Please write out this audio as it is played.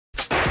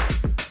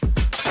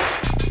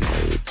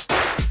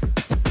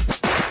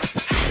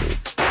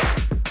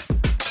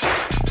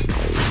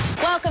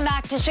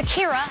to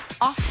Shakira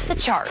off the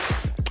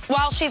charts.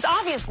 While she's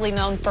obviously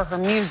known for her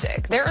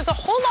music, there is a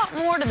whole lot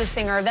more to the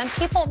singer than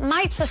people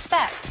might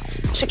suspect.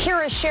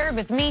 Shakira shared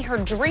with me her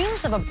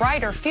dreams of a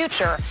brighter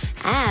future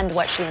and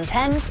what she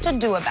intends to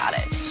do about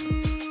it.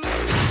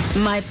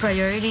 My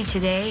priority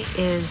today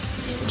is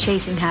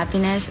chasing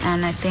happiness,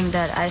 and I think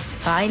that I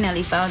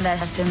finally found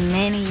that after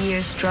many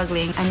years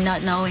struggling and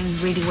not knowing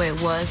really where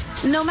it was.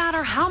 No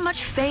matter how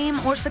much fame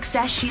or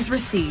success she's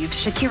received,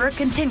 Shakira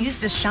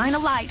continues to shine a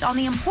light on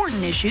the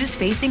important issues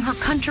facing her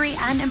country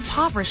and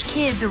impoverished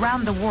kids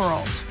around the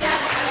world.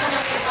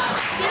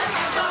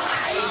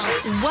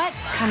 What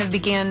kind of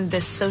began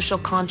this social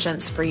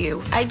conscience for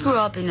you? I grew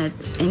up in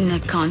a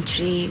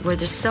country where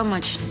there's so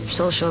much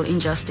social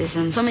injustice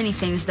and so many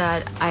things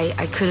that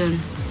I couldn't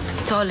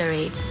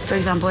tolerate. For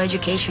example,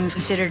 education is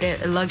considered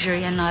a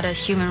luxury and not a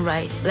human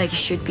right like it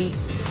should be.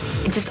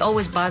 It just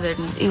always bothered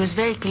me. It was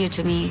very clear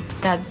to me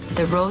that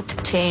the road to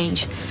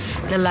change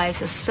the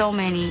lives of so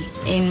many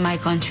in my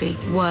country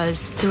was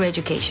through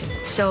education.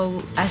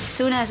 So as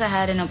soon as I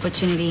had an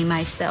opportunity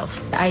myself,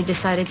 I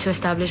decided to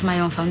establish my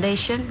own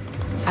foundation.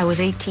 I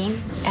was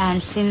 18,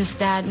 and since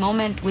that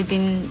moment, we've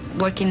been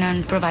working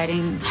on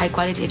providing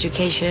high-quality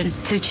education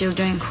to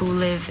children who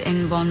live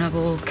in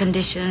vulnerable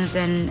conditions,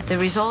 and the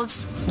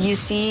results you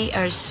see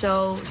are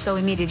so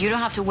immediate. You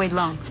don't have to wait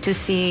long to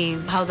see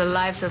how the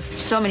lives of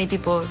so many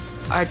people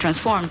are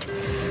transformed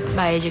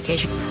by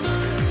education.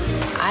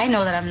 I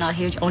know that I'm not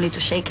here only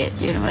to shake it,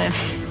 you know what I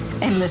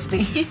mean?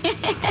 Endlessly.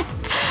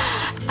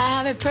 I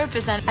have a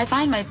purpose, and I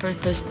find my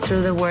purpose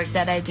through the work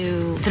that I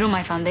do through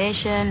my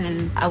foundation,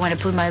 and I want to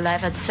put my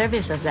life at the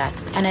service of that.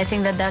 And I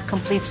think that that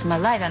completes my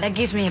life, and that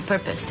gives me a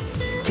purpose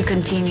to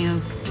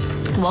continue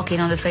walking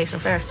on the face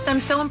of earth. I'm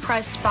so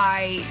impressed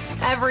by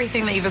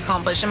everything that you've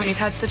accomplished. I mean, you've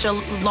had such a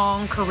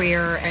long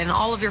career and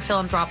all of your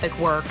philanthropic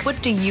work.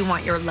 What do you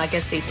want your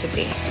legacy to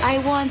be? I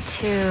want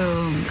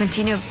to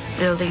continue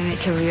building a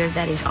career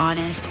that is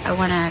honest. I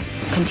want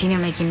to continue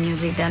making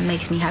music that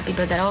makes me happy,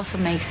 but that also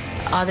makes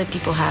other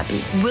people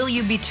happy. Will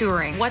you be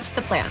touring? What's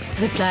the plan?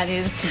 The plan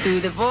is to do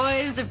The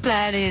Voice. The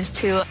plan is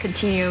to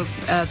continue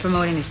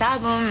promoting this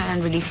album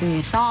and releasing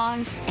new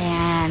songs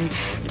and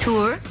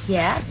tour,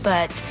 yeah,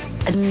 but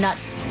not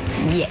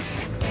yet.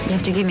 You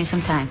have to give me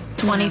some time.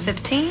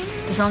 2015?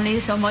 There's only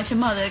so much a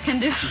mother can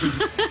do.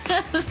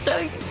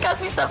 So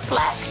cut me some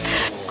slack.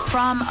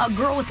 From a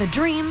girl with a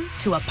dream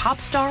to a pop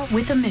star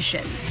with a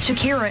mission,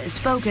 Shakira is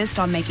focused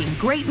on making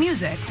great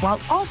music while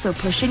also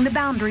pushing the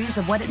boundaries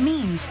of what it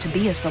means to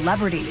be a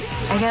celebrity.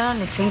 I can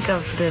only think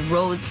of the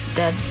road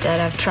that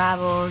I've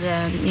traveled,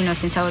 and you know,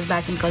 since I was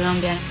back in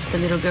Colombia, just a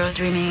little girl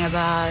dreaming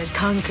about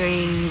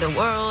conquering the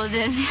world,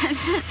 and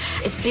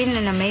it's been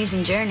an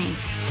amazing journey.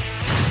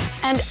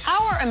 And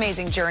our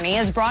amazing journey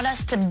has brought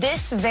us to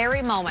this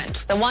very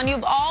moment, the one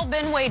you've all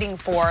been waiting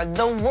for,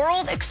 the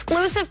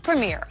world-exclusive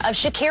premiere of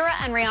Shakira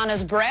and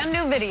Rihanna's brand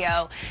new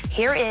video.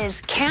 Here is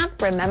Can't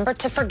Remember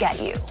to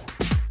Forget You.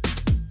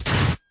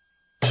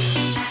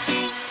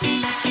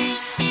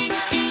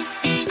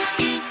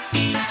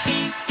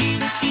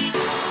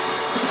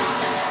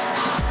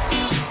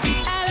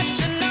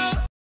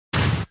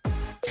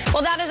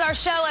 Well, that is our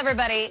show,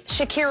 everybody.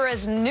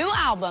 Shakira's new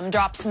album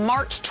drops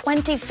March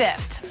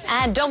 25th.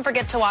 And don't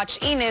forget to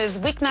watch E! News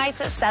weeknights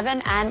at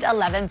 7 and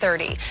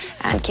 11:30.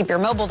 And keep your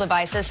mobile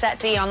devices set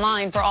to E!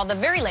 Online for all the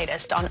very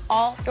latest on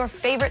all your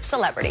favorite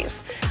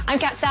celebrities. I'm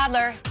Kat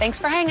Sadler. Thanks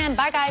for hanging.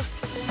 Bye, guys.